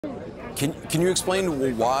Can you explain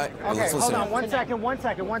why? Okay, hold on, one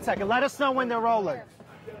second. Let us know when they're rolling.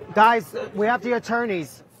 Guys, we have the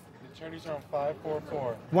attorneys. The attorneys are on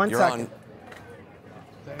 544. One second.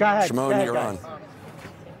 Go ahead. Shimon, you're on.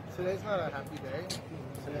 Today's not a happy day.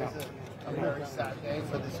 Today's a very sad day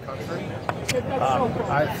for this country.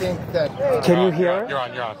 I think that... Can you hear? You're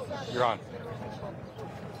on.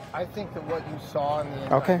 I think that what you saw in the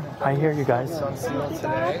indictment I hear you guys. unsealed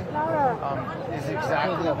today is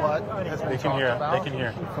exactly what has been talked about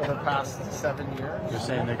for the past 7 years. You're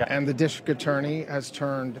saying they got... And the district attorney has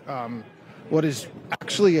turned what is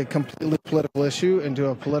actually a completely political issue into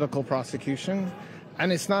a political prosecution.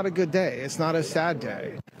 And it's not a good day. It's not a sad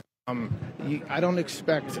day. I don't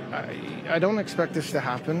expect this to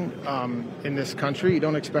happen in this country. You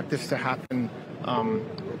don't expect this to happen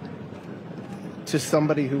to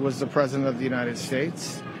somebody who was the president of the United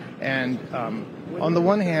States. And on the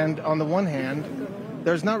one hand,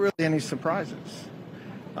 there's not really any surprises.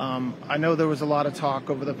 I know there was a lot of talk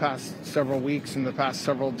over the past several weeks and the past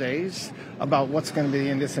several days about what's going to be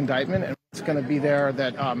in this indictment and what's going to be there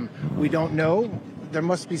that we don't know. There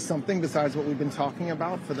must be something besides what we've been talking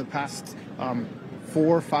about for the past 4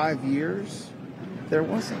 or 5 years. There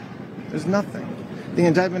wasn't. There's nothing. The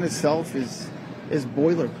indictment itself is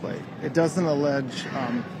boilerplate. It doesn't allege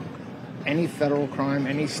any federal crime,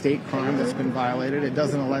 any state crime that's been violated. It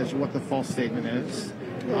doesn't allege what the false statement is.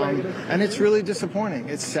 And it's really disappointing.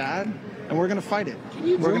 It's sad, and we're going to fight it.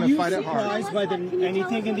 We're going to fight it hard.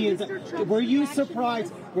 Were you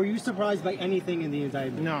surprised by anything in the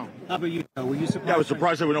indictment? No. How about you? Were you surprised? Yeah, I was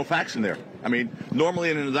surprised there were no facts in there. I mean, normally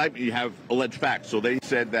in an indictment you have alleged facts. So they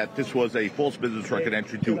said that this was a false business record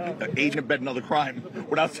entry to aid and abet another crime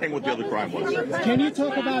without saying what the other crime was. Can you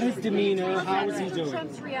talk about his demeanor? How was he doing?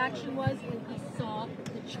 Trump's reaction was when he saw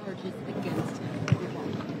the charges against him.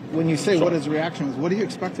 When you say what his reaction was, what do you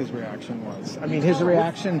expect his reaction was? I mean, his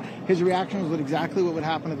reaction was exactly what would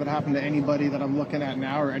happen if it happened to anybody that I'm looking at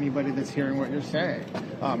now or anybody that's hearing what you're saying.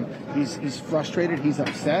 He's frustrated, he's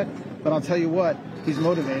upset, but I'll tell you what, he's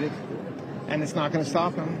motivated, and it's not going to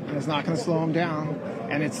stop him, and it's not going to slow him down,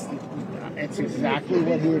 and it's exactly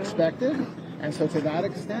what he expected, and so to that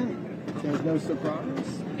extent, there's no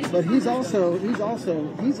surprise. But he's also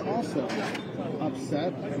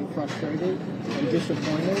upset and frustrated and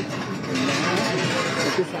disappointed and mad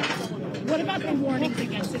that this happened. What about the warnings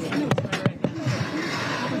against his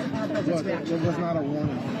There was not a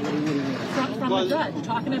warning. From the judge,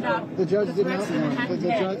 talking about the judge did not warn.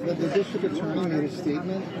 The district attorney made a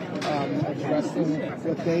statement addressing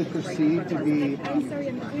what they perceived to be,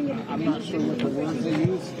 I'm not sure what the words they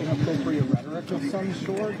used, inappropriate rhetoric of some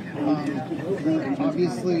sort.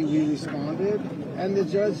 Obviously, we responded, and the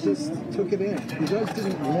judge just took it in. The judge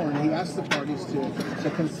didn't warn. He asked the parties to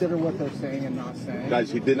consider what they're saying and not saying.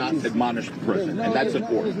 Guys, he did not admonish the president, and that's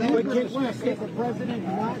important. There's no request that the president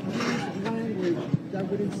not use language that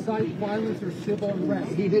would incite violence or civil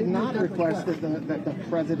unrest. He did not request that the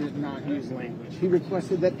president not use language. He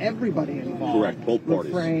requested that everybody involved both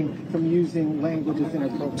parties refrain from using language that's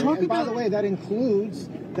inappropriate. And by the way, that includes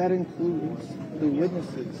the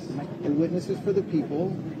witnesses for the people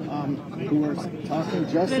who are talking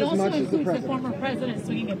just as much as the president. The former president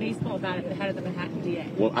swinging a baseball bat at the head of the Manhattan DA.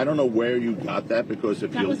 Well, I don't know where you got that because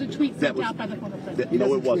if that was a tweet sent out by the former president.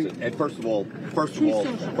 No, it wasn't. And first of all,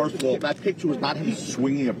 that picture was not him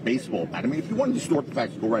swinging a baseball bat. I mean, if you want to distort the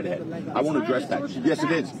facts, go right ahead. I won't address that. Yes,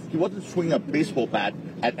 it is. He wasn't swinging a baseball bat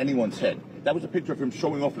at anyone's head. That was a picture of him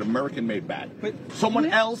showing off an American-made bat. But someone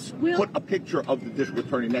else put a picture of the district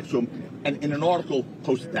attorney next to him, and in an article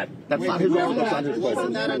posted that. That's not his article. That's not his photo.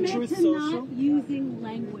 Wasn't that on Truth Social? Not using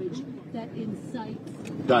language that incites.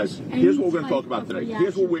 Guys, here's what we're going to talk about today.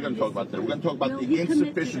 We're going to talk about the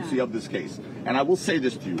insufficiency of this case. And I will say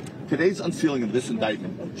this to you. Today's unsealing of this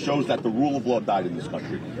indictment shows that the rule of law died in this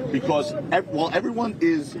country. Because while everyone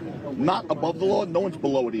is not above the law, no one's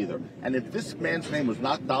below it either. And if this man's name was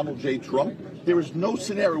not Donald J. Trump, there is no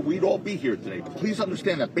scenario we'd all be here today. Please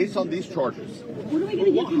understand that based on these charges. What are we going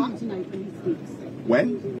to get from him tonight when he speaks?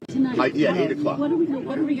 When? Tonight. Yeah, 8 o'clock. What are we going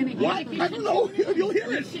to get? I don't know. You'll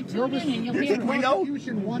hear it. The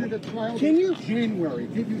prosecution wanted a trial in January.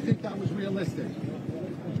 Did you think that was realistic?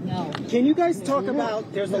 No. Can you guys talk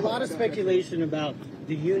about, there's a lot of speculation about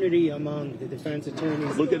the unity among the defense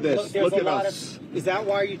attorneys. Look at this. Look at us. Is that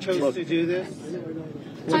why you chose to do this?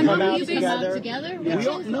 Come out together?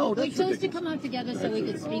 No, we chose to come out together so we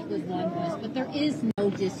could speak with one voice, but there is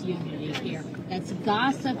no disunity here. That's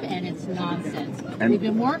gossip and it's nonsense. We've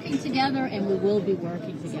been working together and we will be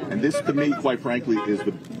working together. And this, to me, quite frankly, is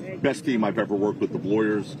the best team I've ever worked with, the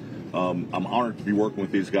lawyers. I'm honored to be working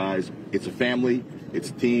with these guys. It's a family. It's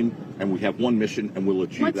a team, and we have one mission, and we'll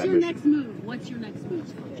achieve that mission. What's your next move? What's your next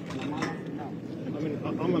move? I mean,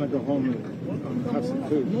 I'm going to go home and have some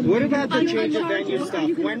food. What about the change of venue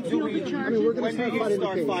stuff? When do we? I mean, we're going to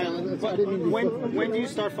start filing? When do you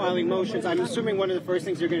start filing motions? I'm assuming one of the first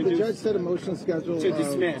things you're going to do. The judge set a motion schedule to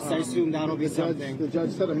dismiss. I assume that'll be something. The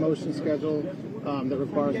judge set a motion schedule that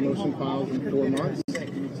requires motion files in 4 months.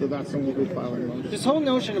 So that's when we'll be filing motions. This whole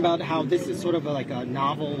notion about how this is sort of like a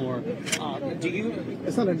novel, or do you?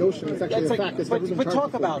 It's not a notion. It's actually a fact. But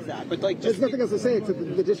talk about that. But like, there's nothing else to say except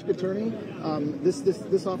the district attorney.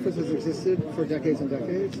 This office has existed for decades and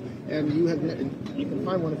decades, and you can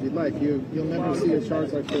find one if you'd like. You'll never see a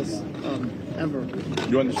charge like this ever.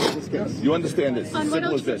 You understand? You understand this? As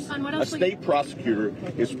simple as this: a state prosecutor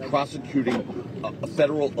is prosecuting a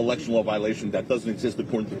federal election law violation that doesn't exist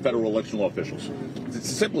according to federal election law officials. It's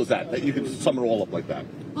as simple as that. You can sum it all up like that.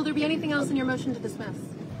 Will there be anything else in your motion to dismiss?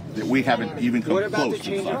 That we haven't even come close. What about close the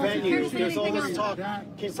change of venue? There's all this talk.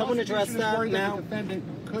 Can someone address that now? The defendant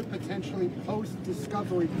could potentially post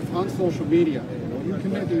discovery on social media. You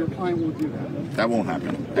commit that your client will do that. That won't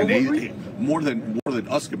happen. And more than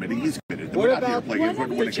us committing, he's committed. What about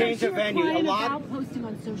the change of venue? A lot. Posting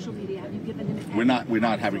on social media. Have you given him? We're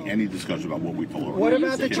not having any discussion about what we told her. What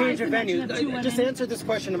about the change of venue? Just answer this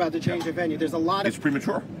question about the change of venue. There's a lot of. It's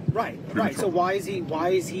premature. Right. So why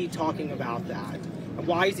is he talking about that?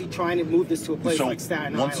 Why is he trying to move this to a place like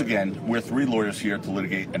Staten Island? Once again, we're 3 lawyers here to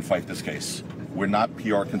litigate and fight this case. We're not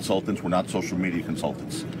PR consultants. We're not social media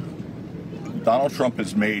consultants. Donald Trump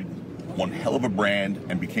has made one hell of a brand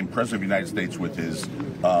and became president of the United States with his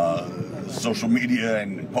social media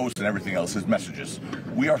and posts and everything else, his messages.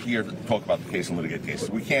 We are here to talk about the case and litigate cases.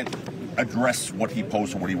 We can't address what he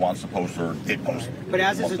posts or what he wants to post or did post. But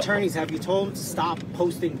as his attorneys, have you told him to stop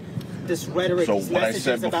posting this rhetoric, so these what I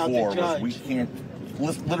messages said about before the judge? was we can't.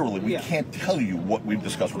 Literally, we can't tell you what we've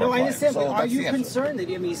discussed with our clients. I understand, but are you concerned that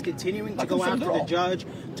he's continuing to go after the judge,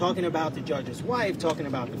 talking about the judge's wife, talking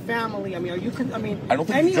about the family? I mean, are you? I don't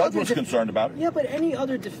think the judge was concerned about it. Yeah, but any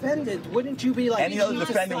other defendant, wouldn't you be like? Any other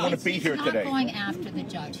defendant wouldn't be here today. He's not going after the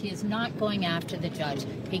judge. He is not going after the judge.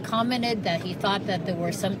 He commented that he thought that there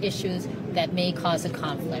were some issues that may cause a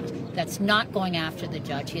conflict. That's not going after the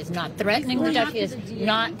judge. He is not threatening the judge. He is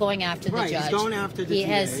not going after the judge. He's going after the DA. He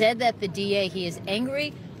has said that the DA, he is angry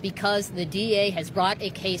because the DA has brought a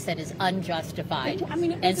case that is unjustified.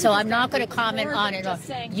 And so I'm not going to comment on it.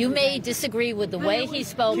 You may disagree with the way he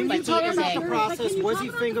spoke, but he is angry. angry. The process? Was he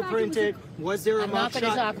fingerprinted? Was there a mugshot? I'm not going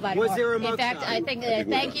to talk about it. Was there a mugshot? In fact, I think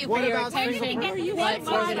thank you for your attention. But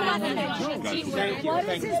we're going to move on. Thank you. What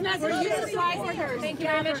is his message? Thank you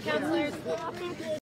very much, counselors.